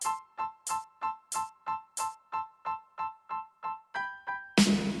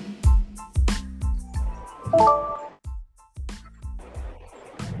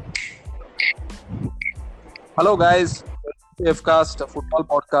Hello, guys. FCast, a football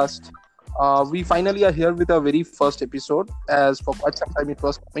podcast. We finally are here with our very first episode, as for quite some time it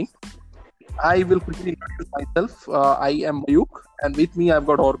was coming. I will quickly introduce myself. I am Mayuk, and with me I've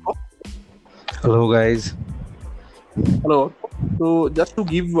got Orko. Hello, guys. Hello. So, just to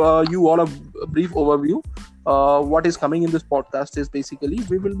give you all a brief overview, what is coming in this podcast is basically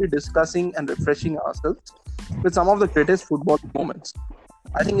we will be discussing and refreshing ourselves with some of the greatest football moments.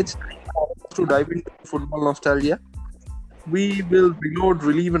 I think it's time for us to dive into football nostalgia. We will reload,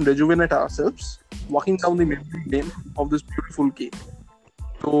 relieve, and rejuvenate ourselves, walking down the memory lane of this beautiful game.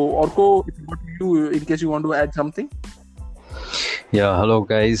 So, Orko, what do you, in case you want to add something? Yeah, hello,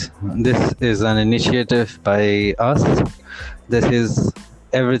 guys. This is an initiative by us. This is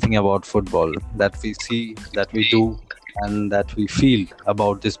everything about football that we see, that we do, and that we feel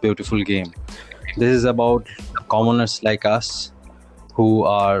about this beautiful game. This is about commoners like us who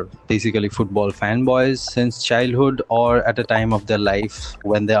are basically football fanboys since childhood or at a time of their life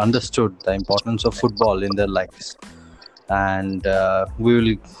when they understood the importance of football in their lives. And we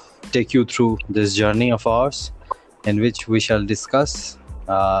will take you through this journey of ours in which we shall discuss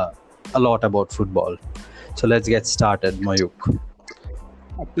a lot about football. So let's get started, Mayuk.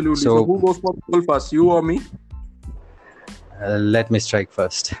 Absolutely. So- So, who goes for goal first, you or me? Let me strike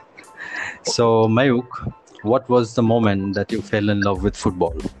first. So, Mayuk, what was the moment that you fell in love with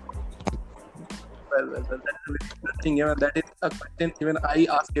football? Well, that's a very interesting. Even that is a question even I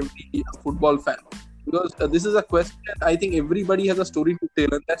ask every football fan because this is a question I think everybody has a story to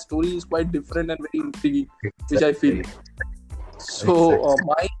tell, and that story is quite different and very intriguing, which I feel. So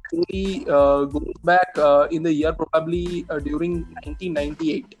my story goes back in the year probably during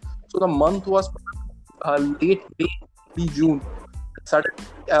 1998. So the month was late May, early June. Suddenly,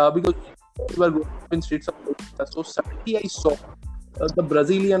 because we were going in streets of Bogota, so suddenly I saw the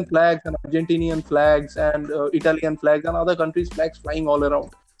Brazilian flags and Argentinian flags and Italian flags and other countries' flags flying all around.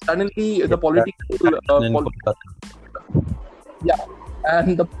 Suddenly, the political In Kolkata. yeah,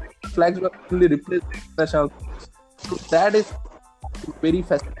 and the flags were only replaced with international flags. So that is very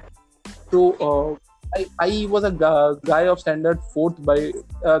fascinating. So I was a guy of standard fourth by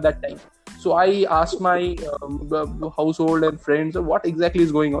that time. So I asked my household and friends what exactly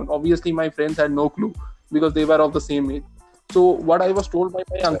is going on. Obviously, my friends had no clue because they were of the same age. So what I was told by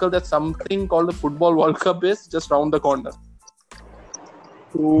my uncle that something called the Football World Cup is just round the corner.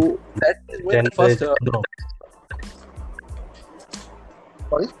 So that is when the first.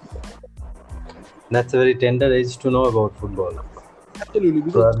 Sorry? That's a very tender age to know about football. Absolutely,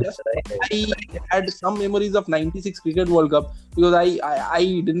 because just I had some memories of '96 Cricket World Cup because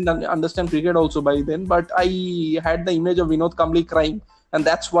I didn't understand cricket also by then, but I had the image of Vinod Kambli crying, and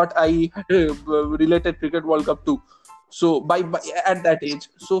that's what I related Cricket World Cup to. So by at that age,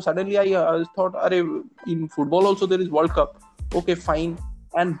 so suddenly I thought, "Arey, in football also there is World Cup. Okay, fine."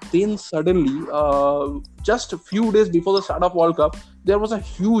 And then suddenly, just a few days before the start of World Cup, there was a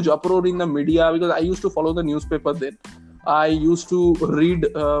huge uproar in the media because I used to follow the newspaper then. I used to read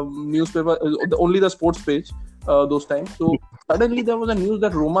newspaper, only the sports page those times. So suddenly there was a news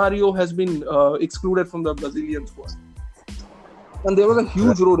that Romario has been excluded from the Brazilian squad. And there was a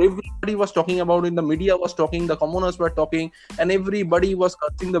huge roar. Everybody was talking about it. The media was talking. The commoners were talking. And everybody was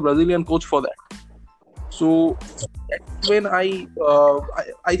cursing the Brazilian coach for that. So that's when I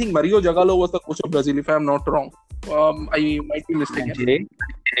think Mario Zagallo was the coach of Brazil, if I'm not wrong. I might be mistaken. 98?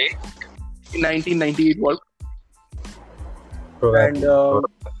 In 1998 World Cup. Probably.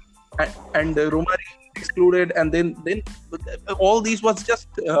 And Romario excluded, and then all these was just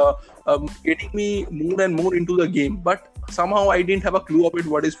getting me more and more into the game. But somehow I didn't have a clue of it,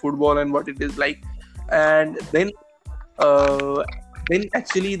 what is football and what it is like. And then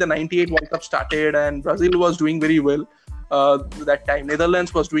actually the '98 World Cup started, and Brazil was doing very well that time.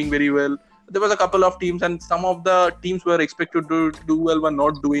 Netherlands was doing very well. There was a couple of teams, and some of the teams were expected to do well, were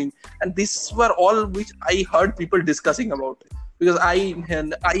not doing. And these were all which I heard people discussing about. Because I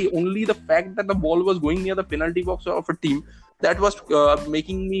only the fact that the ball was going near the penalty box of a team, that was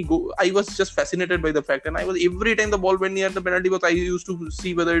making me go. I was just fascinated by the fact, and I was every time the ball went near the penalty box, I used to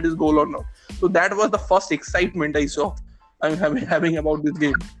see whether it is goal or not. So that was the first excitement I saw I'm having about this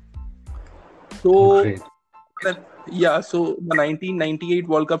game. So Great. so the 1998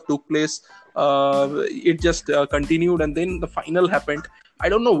 World Cup took place. It just continued, and then the final happened. I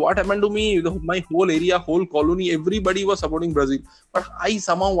don't know what happened to me. My whole area, whole colony, everybody was supporting Brazil, but I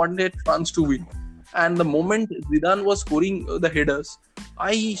somehow wanted France to win. And the moment Zidane was scoring the headers,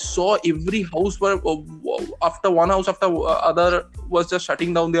 I saw every house were after one house after other was just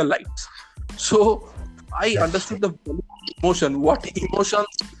shutting down their lights. So I understood the emotion, what emotions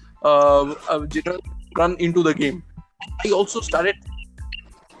generally run into the game. I also started.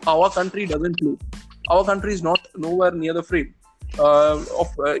 Our country doesn't play. Our country is not nowhere near the frame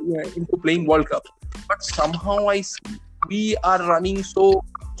into playing World Cup. But somehow we are running so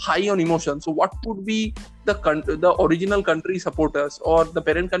high on emotion. So what would be the original country supporters or the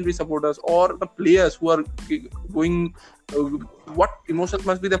parent country supporters or the players who are going? What emotions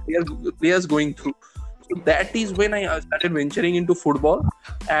must be the players going through? So that is when I started venturing into football.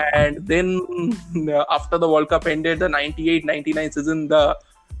 And then after the World Cup ended, the 98-99 season, the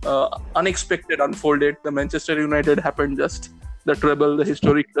unexpected unfolded. The Manchester United happened, just the treble, the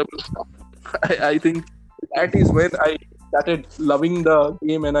historic treble. I think that is when I started loving the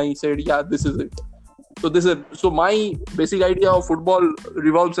game, and I said, "Yeah, this is it." So my basic idea of football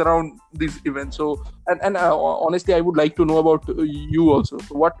revolves around these events. So and honestly, I would like to know about you also.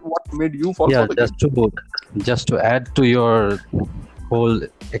 So what made you fall Yeah, for the game? just to add to your whole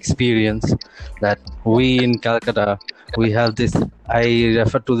experience, that we in Calcutta, we have this. I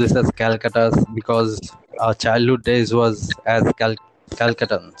refer to this as Calcuttas because our childhood days was as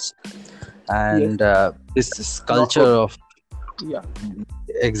Calcuttans, and this Not culture so. of Yeah.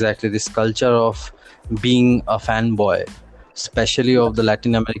 exactly this culture of being a fanboy, especially of the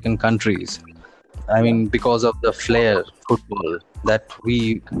Latin American countries. I mean, because of the flair football that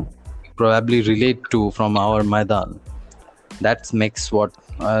we probably relate to from our Maidan. That's what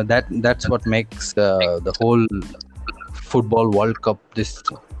makes the whole football World Cup this,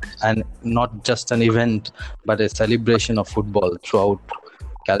 and not just an event, but a celebration of football throughout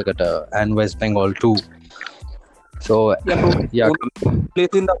Calcutta and West Bengal too. So yeah,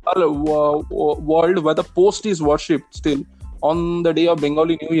 Place in the world where the post is worshipped still on the day of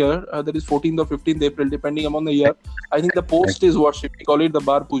Bengali New Year, that is 14th or 15th April, depending upon the year. I think the post is worshipped. We call it the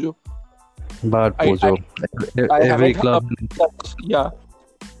Bar Pujo. Bar I Pujo. I Every haven't heard club. of that. Yeah.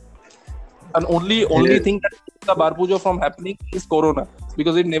 And only thing that keeps the Bar Pujo from happening is Corona,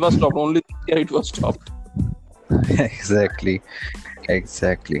 because it never stopped. Only this year it was stopped. Exactly.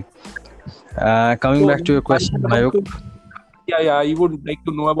 Coming back to your question, Mayuk. Yeah, I would like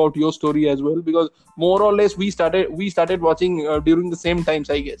to know about your story as well, because more or less we started watching during the same times,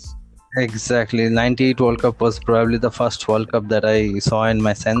 I guess. Exactly. 98 World Cup was probably the first World Cup that I saw in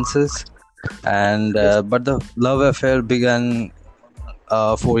my senses. And but the love affair began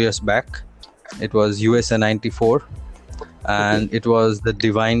 4 years back. It was USA 94. And it was the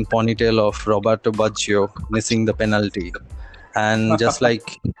divine ponytail of Roberto Baggio missing the penalty. And just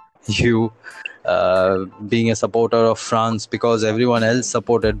like you, being a supporter of France, because everyone else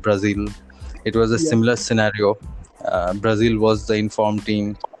supported Brazil, it was a similar scenario. Brazil was the informed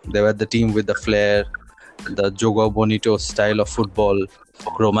team. They were the team with the flair, the Jogo Bonito style of football.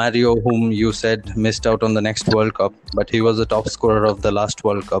 Romario, whom you said missed out on the next World Cup, but he was the top scorer of the last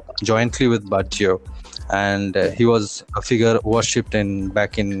World Cup, jointly with Baggio. And he was a figure worshipped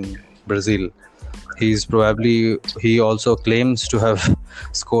back in Brazil. He also claims to have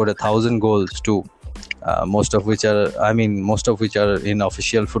scored 1,000 goals too. Most of which are in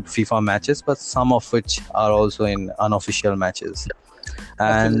official FIFA matches, but some of which are also in unofficial matches.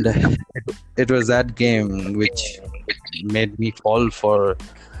 And it was that game which made me fall for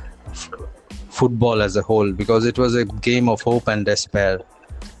football as a whole, because it was a game of hope and despair.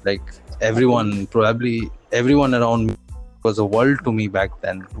 Like everyone around me was a world to me back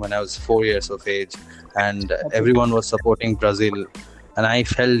then when I was 4 years of age, and everyone was supporting Brazil, and I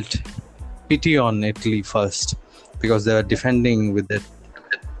felt pity on Italy first, because they were defending with their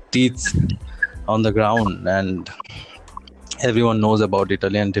teeth on the ground, and everyone knows about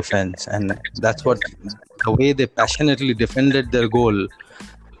Italian defense, and that's what the way they passionately defended their goal,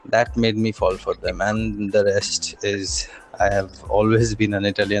 that made me fall for them. And the rest is, I have always been an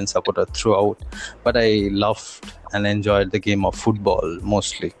Italian supporter throughout, but I loved and enjoyed the game of football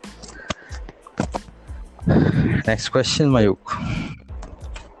mostly. Next question, Mayuk.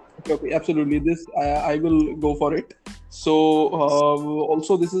 Okay, absolutely. This I will go for it. So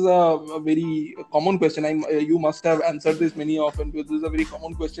also this is a very common question. You must have answered this many often, because this is a very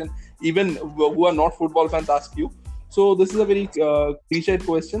common question. Even who are not football fans ask you. So this is a very cliched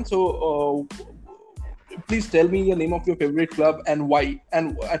question. So please tell me the name of your favorite club and why,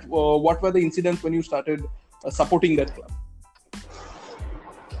 and what were the incidents when you started supporting that club?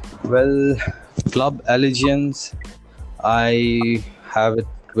 Well, club allegiance, I have it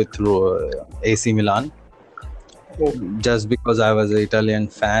with AC Milan, just because I was an Italian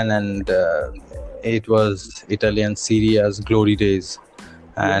fan, and it was Italian Serie A's glory days,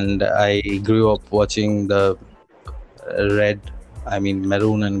 and I grew up watching the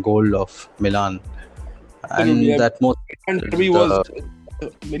maroon and gold of Milan. Absolutely. and that most And derby was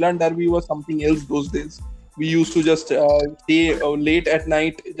the Milan derby was something else those days. We used to just stay late at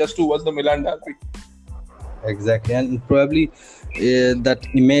night just to watch the Milan derby. exactly, and probably that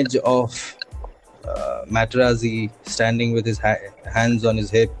image of Materazzi standing with his hands on his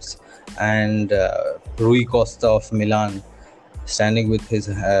hips, and Rui Costa of Milan standing with his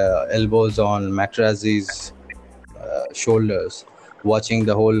elbows on Materazzi's shoulders, watching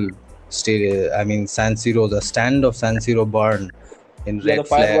the whole stadium. I mean, San Siro, the stand of San Siro burn in Yeah, the red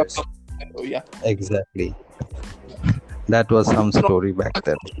fireworks. flares. Oh, yeah. Exactly. That was some story back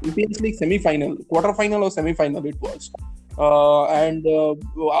then. Champions League semi-final, quarter-final or semi-final it was. And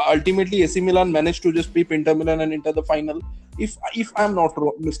ultimately AC Milan managed to just beat Inter Milan and enter the final. If I'm not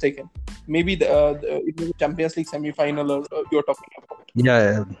mistaken, maybe it was a Champions League semi-final you're talking about.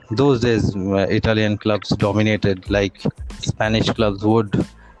 Yeah, those days Italian clubs dominated like Spanish clubs would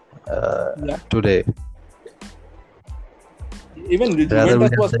Yeah. today. Even Rather, we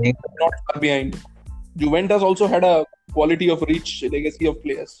Juventus are was saying, not far behind. Juventus also had a quality of rich legacy of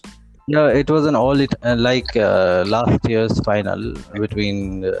players. yeah, it was an last year's final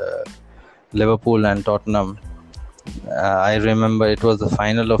between Liverpool and Tottenham. I remember it was the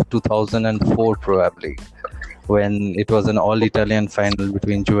final of 2004 probably, when it was an all-Italian final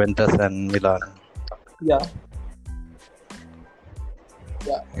between Juventus and Milan. Yeah.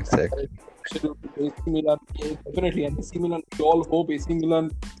 Yeah. Exactly. Absolutely. AC Milan, yeah, definitely. And AC Milan, we all hope AC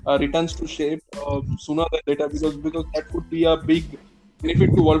Milan returns to shape sooner than later because that could be a big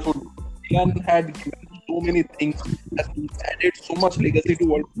benefit to world football. Milan had given so many things, has added so much legacy to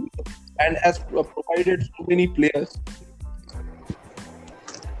world football, and has provided so many players.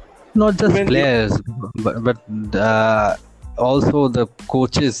 Not just Even players, but also the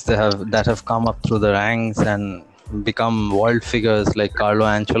coaches that have come up through the ranks and become world figures like Carlo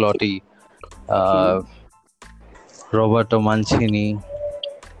Ancelotti, Roberto Mancini,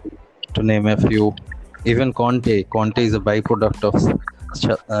 to name a few. Even Conte. Conte is a byproduct of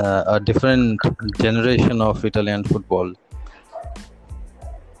a different generation of Italian football.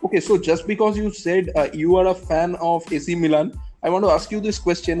 Okay, so just because you said you are a fan of AC Milan, I want to ask you this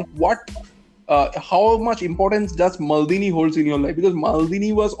question: how much importance does Maldini holds in your life? Because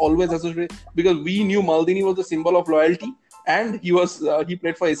Maldini was always associated. Because we knew Maldini was a symbol of loyalty, and he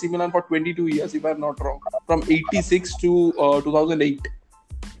played for AC Milan for 22 years, if I'm not wrong, from '86 to 2008.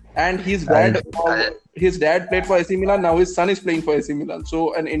 And his dad played for AC Milan. Now his son is playing for AC Milan.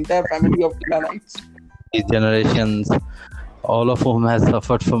 So an entire family of Milanites. These generations, all of whom has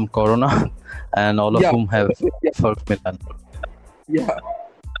suffered from Corona, and all of whom have suffered Milan. Yeah.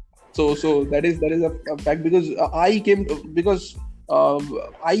 So that is a fact because I came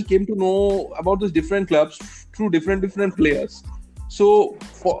to know about these different clubs through different players. So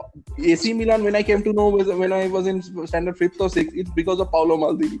for AC Milan, when I came to know when I was in standard 5th or 6th, it's because of Paolo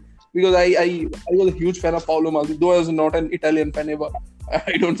Maldini. Because I was a huge fan of Paolo Maldini, though I was not an Italian fan ever.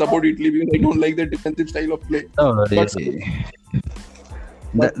 I don't support Italy because I don't like their defensive style of play. No,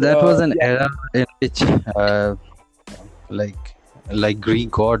 that was an era in which like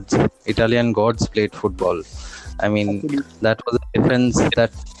Greek gods, Italian gods played football. I mean, Absolutely. that was a defense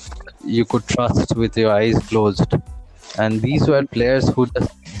that you could trust with your eyes closed. And these were players who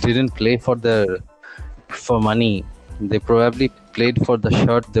just didn't play for money. They probably played for the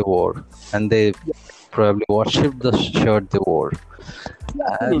shirt they wore, and they probably worshipped the shirt they wore.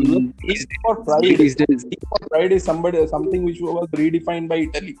 And These for pride. these days, For pride is something which was redefined by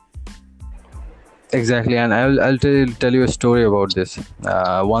Italy. exactly, and I'll tell you a story about this.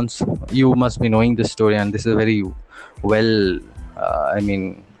 Once you must be knowing this story, and this is very well. I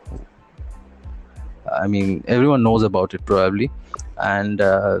mean, everyone knows about it probably. And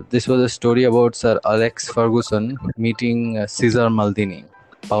this was a story about Sir Alex Ferguson meeting Cesar Maldini,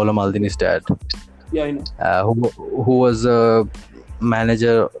 Paolo Maldini's dad. Yeah, I know. Who was a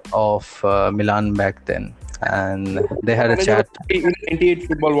manager of Milan back then, and they had a chat. In 98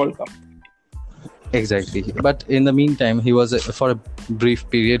 Football World Cup. Exactly, but in the meantime, he was for a brief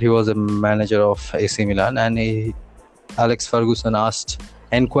period he was a manager of AC Milan, and Alex Ferguson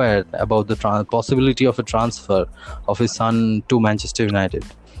inquired about the possibility of a transfer of his son to Manchester United.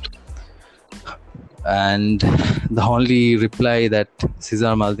 And the only reply that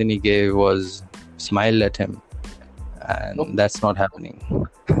Cesar Maldini gave was smile at him, and that's not happening.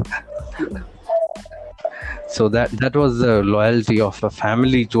 So that was the loyalty of a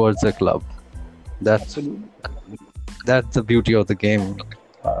family towards a club. That's the beauty of the game,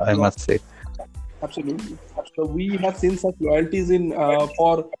 I must say. Absolutely. So we have seen such loyalties in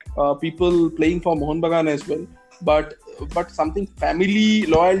for people playing for Mohun Bagan as well. but something family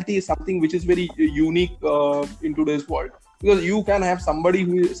loyalty is something which is very unique in today's world, because you can have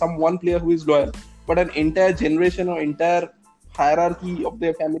one player who is loyal, but an entire generation or entire hierarchy of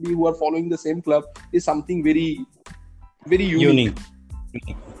their family who are following the same club is something very, very unique.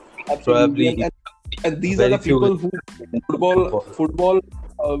 Absolutely. Probably And these are very the few people who football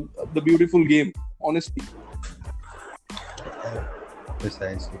the beautiful game, honestly.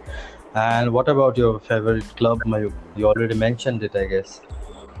 precisely. And what about your favorite club, Mayuk? You already mentioned it, I guess.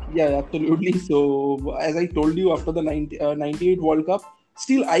 Yeah, absolutely. So as I told you, after the 98 World Cup,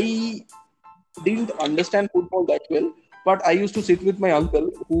 still I didn't understand football that well, but I used to sit with my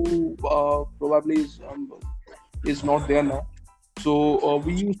uncle, who probably is not there now. So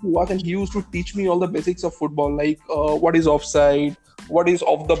we used to watch, and he used to teach me all the basics of football, like what is offside, what is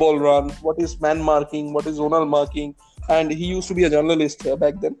off the ball run, what is man marking, what is zonal marking, and he used to be a journalist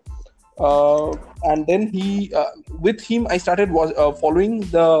back then. And then with him, I started following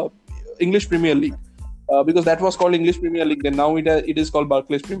the English Premier League, because that was called English Premier League. Then now it is called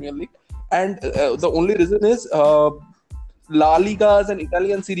Barclays Premier League, and the only reason is La Ligas and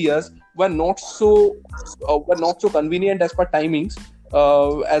Italian Series were not so convenient as per timings,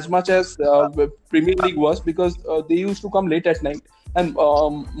 as much as Premier League was, because they used to come late at night, and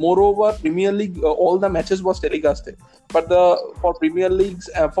moreover, Premier League, all the matches was telecasted. But for Premier Leagues,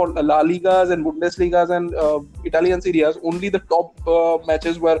 for La Ligas and Bundesligas and Italian Series, only the top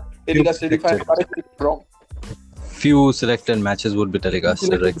matches were telecasted. If I'm correctly wrong. Few selected matches would be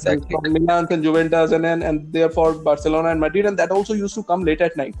telecasted, exactly. From Milan and Juventus, and therefore Barcelona and Madrid, and that also used to come late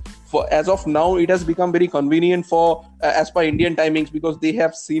at night. As of now, it has become very convenient for as per Indian timings, because they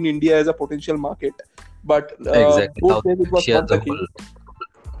have seen India as a potential market. But Exactly. those days it was Share not the the case. whole.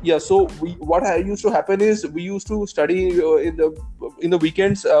 Yeah, so what I used to happen is, we used to study in the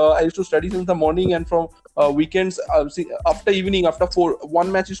weekends. I used to study since the morning, and from weekends, after evening, after 4,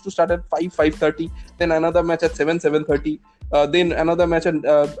 one match used to start at 5:30, then another match at 7:30, then another match at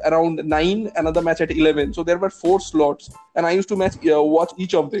around 9, another match at 11. So there were 4 slots, and I used to watch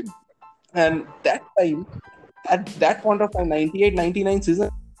each of them. And that time, at that point of time, 98-99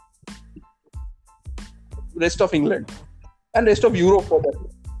 season, rest of England and rest of Europe for that,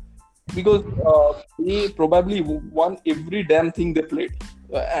 because they probably won every damn thing they played,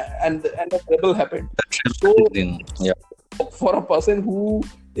 and the treble happened. So Yeah. for a person who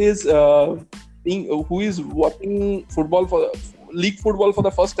is watching league football for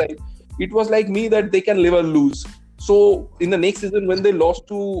the first time, it was like me, that they can never lose. So in the next season, when they lost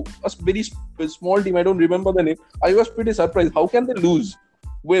to a very small team, I don't remember the name, I was pretty surprised. How can they lose?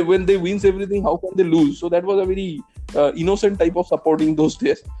 When they wins everything, how can they lose? So that was a very innocent type of supporting those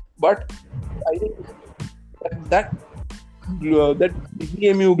days. But I think that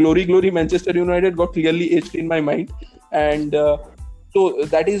GMU, glory Manchester United, got clearly etched in my mind, and so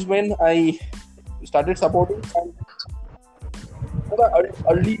that is when I started supporting. And for the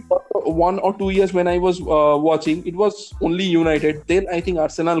early 1 or 2 years when I was watching, it was only United. Then I think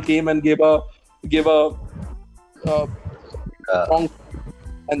Arsenal came and gave a strong,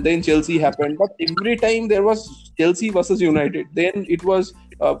 and then Chelsea happened. But every time there was Chelsea versus United. Then it was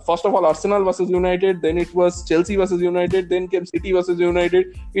first of all Arsenal versus United, then it was Chelsea versus United, then came City versus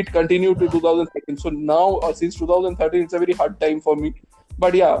United. It continued to 2013. So now since 2013, it's a very hard time for me.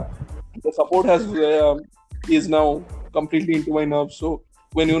 But yeah, the support is now completely into my nerves. So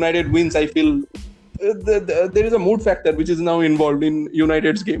when United wins, I feel there is a mood factor which is now involved in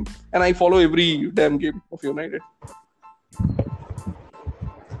United's game, and I follow every damn game of United.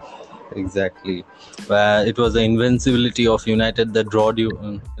 Exactly. It was the invincibility of United that drew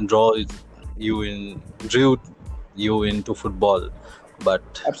you into football.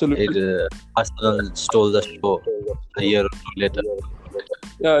 But Absolutely. Arsenal stole the show a year or two later.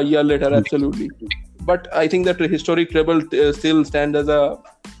 Yeah, a year later, absolutely. But I think that historic treble still stands as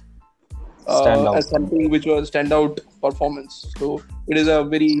as something which was standout performance. So it is a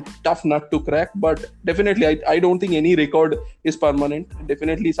very tough nut to crack. But definitely, I don't think any record is permanent.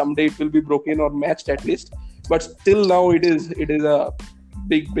 Definitely, someday it will be broken or matched at least. But still, now it is a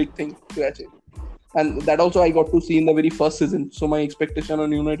big thing to achieve. And that also I got to see in the very first season. So my expectation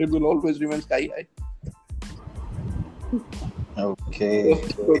on United will always remain sky high. Okay.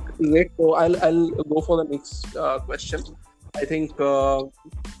 So great. So I'll go for the next question. I think we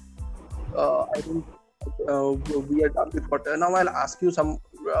are done with water. Now I'll ask you some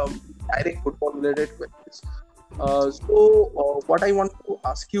direct football related questions. What I want to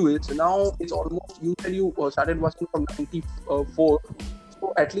ask you is, now it's almost, you said you started watching from 94,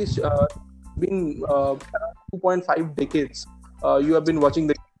 so at least been 2.5 decades you have been watching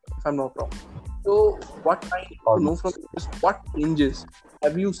the game, if I'm not wrong. So, what I need to know from Almost. you is what changes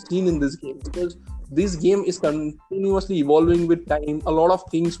have you seen in this game? Because this game is continuously evolving with time. A lot of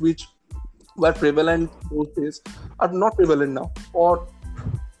things which were prevalent those days are not prevalent now, or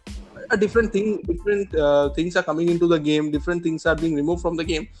a different thing, different things are coming into the game. Different things are being removed from the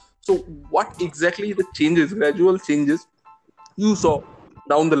game. So, what exactly the changes, gradual changes you saw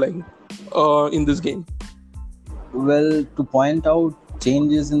down the line in this game? Well, to point out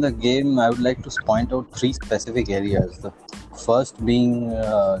changes in the game, I would like to point out three specific areas. The first being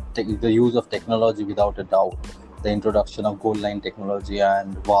the use of technology, without a doubt, the introduction of goal line technology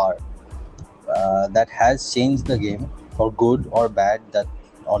and VAR. That has changed the game for good or bad. That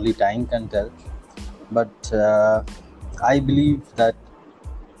only time can tell. But I believe that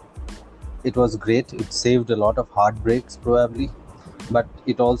it was great. It saved a lot of heartbreaks, probably, but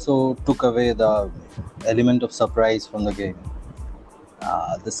it also took away the element of surprise from the game.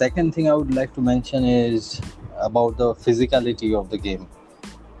 The second thing I would like to mention is about the physicality of the game.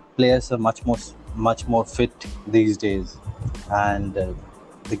 Players are much more fit these days, and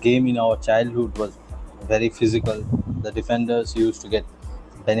the game in our childhood was very physical. The defenders used to get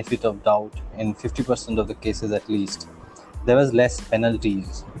benefit of doubt in 50% of the cases at least. There was less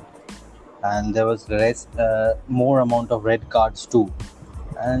penalties, and there was more amount of red cards too.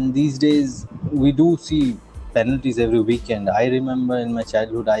 And these days we do see penalties every weekend. I remember in my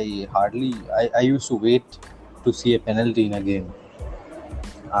childhood I used to wait to see a penalty in a game.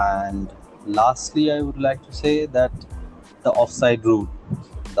 And lastly, I would like to say that the offside rule.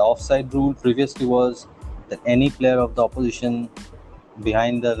 The offside rule previously was that any player of the opposition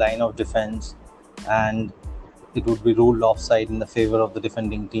behind the line of defense, and it would be ruled offside in the favor of the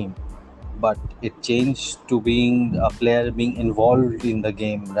defending team. But it changed to being a player being involved in the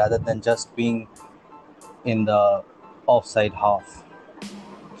game rather than just being in the offside half.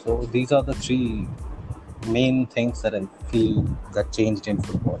 So these are the three main things that I feel that changed in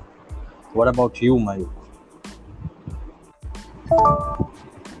football. What about you, Mayuk?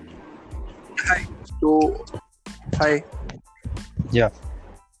 Hi. So, hi. Yeah.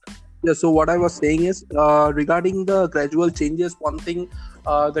 Yeah, so what I was saying is regarding the gradual changes. One thing,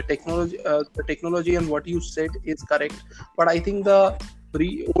 the technology, and what you said is correct. But I think the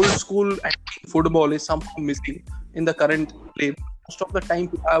old school football is somehow missing in the current play. Most of the time,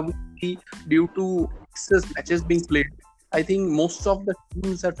 we see due to excess matches being played. I think most of the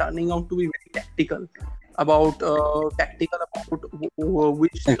teams are turning out to be very tactical about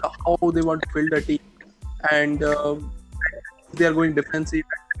which how they want to build a team, and they are going defensive,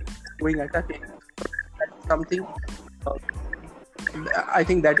 going attacking. That's something. Uh, I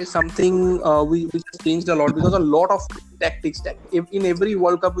think that is something we just changed a lot, because a lot of tactics. In every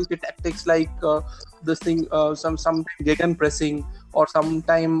World Cup, we see tactics like this thing, some gegen pressing, or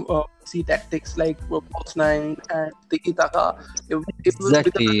sometime see tactics like false nine and tiki taka.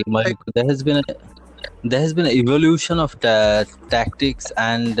 Exactly, Mayuk. There has been an evolution of tactics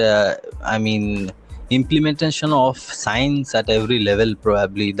and I mean implementation of science at every level,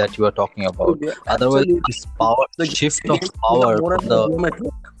 probably, that you are talking about. Yeah, Otherwise, absolutely. this power The shift of games power become more from and more the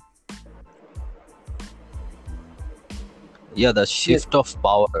geometric. the Yes, shift of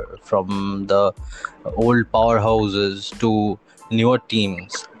power from the old powerhouses to newer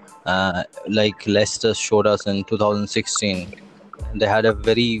teams, like Leicester showed us in 2016. They had a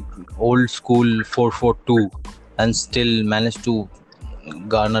very old school 4-4-2 and still managed to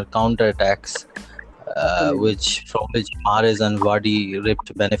garner counter attacks, absolutely. which Mahrez and Vardy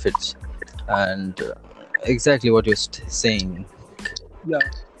reaped benefits. And exactly what you're saying. Yeah.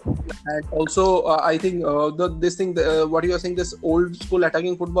 And also, I think what you are saying, this old school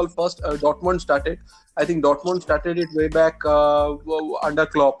attacking football, first Dortmund started. I think Dortmund started it way back under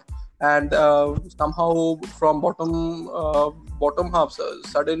Klopp, and somehow from bottom half,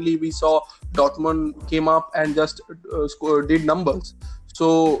 suddenly we saw Dortmund came up and just did numbers.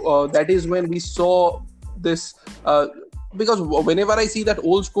 So that is when we saw this. Because whenever I see that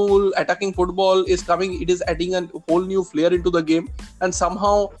old school attacking football is coming, it is adding a whole new flair into the game, and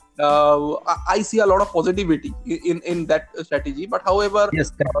somehow I see a lot of positivity in that strategy. But however,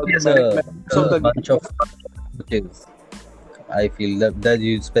 Yes, the there's merits of a the bunch game, of coaches. I feel that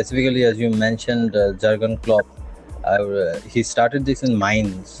you specifically, as you mentioned, Jurgen Klopp. He started this in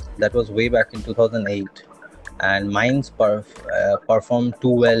Mainz. That was way back in 2008, and Mainz performed too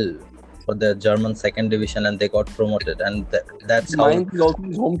well for the German second division, and they got promoted. And that's how. Mainz is also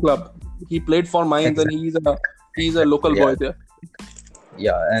his home club. He played for Mainz, and Exactly. he's a local Yeah, boy there.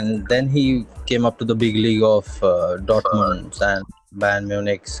 yeah, and then he came up to the big league of Dortmund and Bayern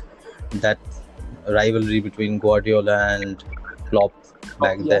Munich. That rivalry between Guardiola and Klopp Oh,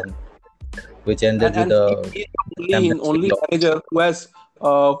 back yeah. then. which ended with And a he is the Champions League only loss. manager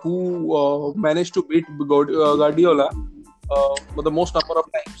who managed to beat Guardiola for the most number of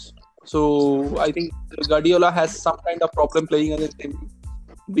times. So I think Guardiola has some kind of problem playing against him,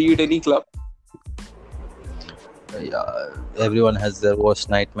 be it any club. Yeah, everyone has their worst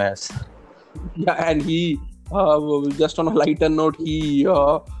nightmares. Yeah, and he just on a lighter note, he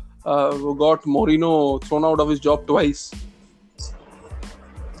got Mourinho thrown out of his job twice.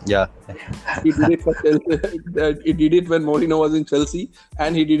 Yeah, He did it for Chelsea. He did it when Mourinho was in Chelsea,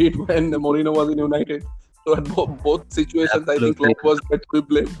 and he did it when Mourinho was in United. So at both situations, I think absolutely. Klopp was better to be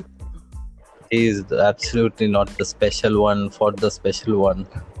blamed. He is absolutely not the special one for the special one.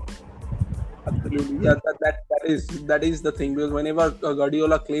 Absolutely, yeah. That is the thing, because whenever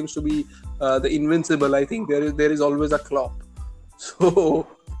Guardiola claims to be the invincible, I think there is always a Klopp.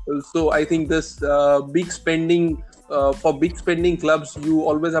 So I think this big spending for big spending clubs, you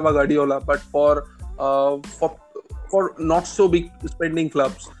always have a Guardiola, but for not so big spending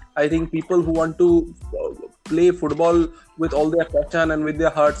clubs, I think people who want to play football with all their passion and with their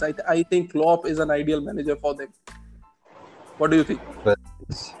hearts, I think Klopp is an ideal manager for them. What do you think? But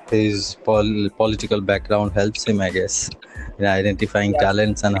his political background helps him, I guess, in identifying Yeah,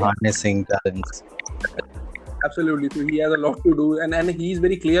 talents and harnessing talents. absolutely. So he has a lot to do, and he is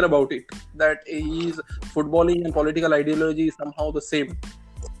very clear about it, that his footballing and political ideology is somehow the same.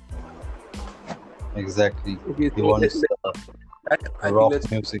 Exactly. Okay, He so wants that I think rock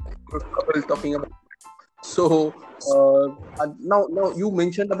let's music. couple talking about. So now you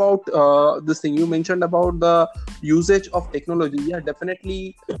mentioned about this thing. You mentioned about the usage of technology. Yeah,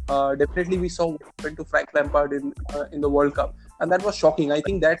 definitely we saw what happened to Frank Lampard in the World Cup, and that was shocking. I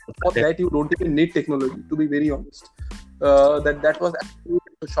think that for that you don't even need technology, to be very honest. That was actually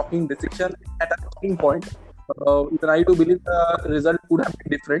a shocking decision at a shocking point. Even I do believe the result could have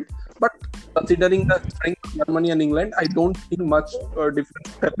been different, but considering the strength of Germany and England, I don't think much difference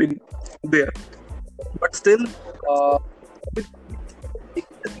would have been there. But still, with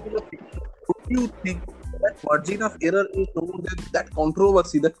would you think that margin of error is no more than that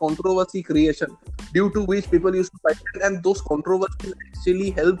controversy creation, due to which people used to fight, and those controversies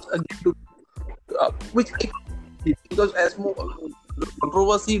actually helps a game to which I think, because as more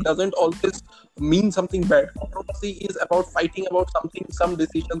controversy doesn't always mean something bad. Controversy is about fighting about something, some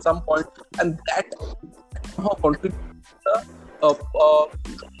decision, some point, and that somehow contributes to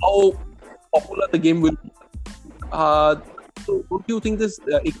how popular the game will be. Uh, so, don't you think this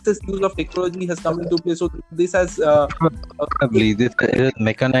excess use of technology has come into play? So, this has, Probably this it has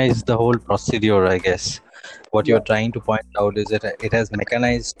mechanized the whole procedure, I guess. What yeah, you're trying to point out is that it has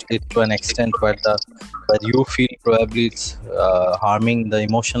mechanized it to an extent where you feel probably it's harming the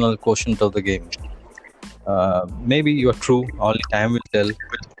emotional quotient of the game. Maybe you're true. Only time will tell.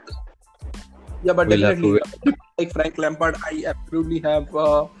 yeah, but We'll have to definitely, wait. like Frank Lampard, I absolutely have.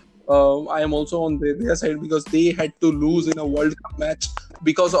 I am also on their side, because they had to lose in a World Cup match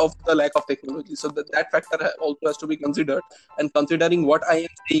because of the lack of technology. So that factor also has to be considered. And considering what I am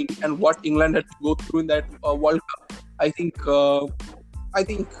saying and what England had to go through in that World Cup, I think yeah,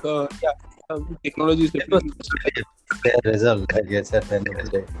 technology is It was definitely a fair result, I guess, at the end of the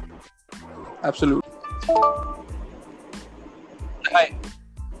day. absolute. Hi.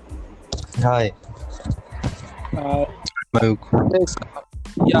 Hi, Uh, Mayuk. yes.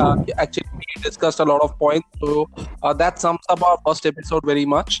 Yeah, actually, we discussed a lot of points. So that sums up our first episode very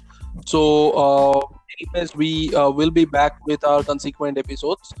much. So, anyways, we will be back with our consequent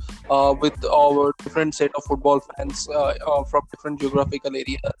episodes with our different set of football fans from different geographical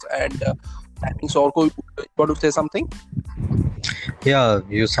areas. And I think Sorko, you want to say something? Yeah,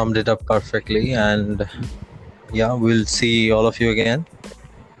 you summed it up perfectly, and yeah, we'll see all of you again.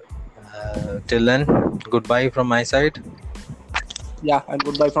 Till then, goodbye from my side. Yeah, and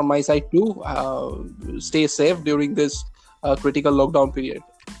goodbye from my side too. Stay safe during this critical lockdown period.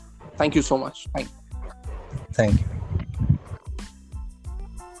 Thank you so much. Thank you.